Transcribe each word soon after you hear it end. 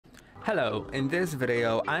Hello, in this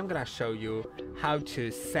video I'm gonna show you how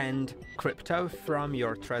to send crypto from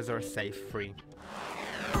your Trezor Safe free.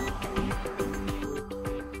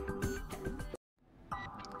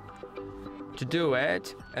 To do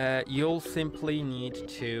it, you'll simply need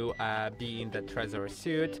to be in the Trezor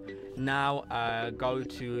Suite. Now go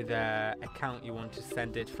to the account you want to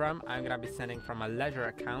send it from. I'm gonna be sending from a ledger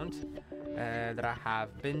account that I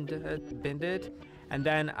have binned, and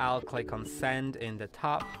then I'll click on send in the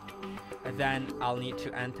top, and then I'll need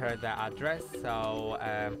to enter the address. So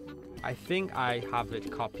I think I have it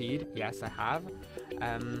copied. Yes, I have.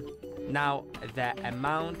 Now the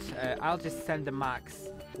amount, I'll just send the max,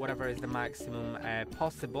 whatever is the maximum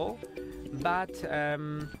possible, but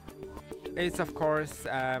it's of course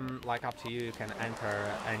like up to you. You can enter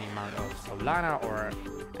any amount of Solana or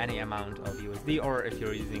any amount of USD, or if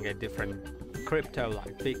you're using a different crypto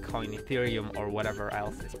like Bitcoin, Ethereum, or whatever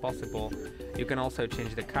else is possible. You can also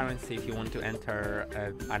change the currency if you want to enter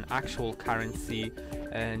an actual currency,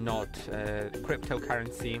 not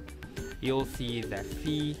cryptocurrency. You'll see the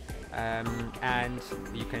fee, and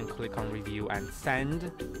you can click on review and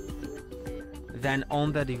send. Then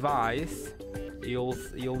on the device,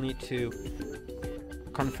 you'll need to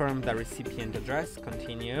confirm the recipient address,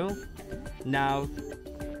 continue. Now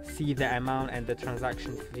see the amount and the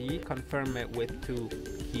transaction fee, confirm it with 2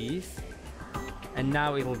 keys, and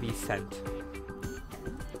now it will be sent.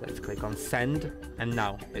 Let's click on send, and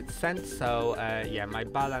now it's sent. So yeah, my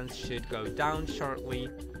balance should go down shortly,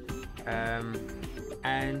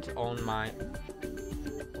 and on my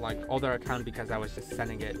other account, because I was just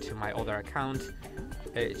sending it to my other account,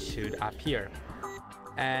 it should appear.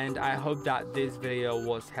 And I hope that this video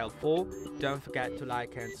was helpful. Don't forget to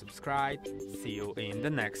like and subscribe. See you in the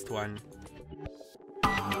next one.